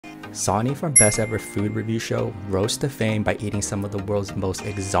Sonny from Best Ever Food Review Show rose to fame by eating some of the world's most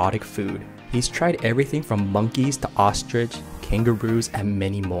exotic food. He's tried everything from monkeys to ostrich, kangaroos, and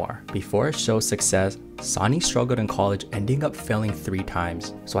many more. Before his show's success, Sonny struggled in college, ending up failing 3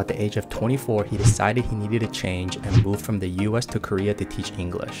 times. So at the age of 24, he decided he needed a change and moved from the US to Korea to teach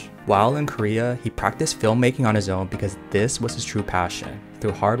English. While in Korea, he practiced filmmaking on his own because this was his true passion.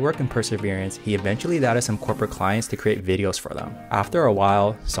 Through hard work and perseverance, he eventually landed some corporate clients to create videos for them. After a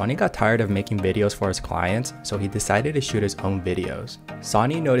while, Sonny got tired of making videos for his clients, so he decided to shoot his own videos.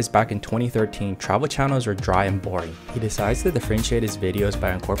 Sonny noticed back in 2013 travel channels were dry and boring. He decides to differentiate his videos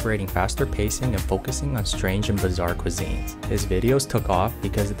by incorporating faster pacing and focusing on strange and bizarre cuisines. His videos took off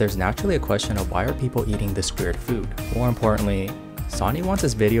because there's naturally a question of why are people eating this weird food? More importantly, Sonny wants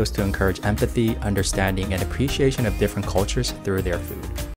his videos to encourage empathy, understanding, and appreciation of different cultures through their food.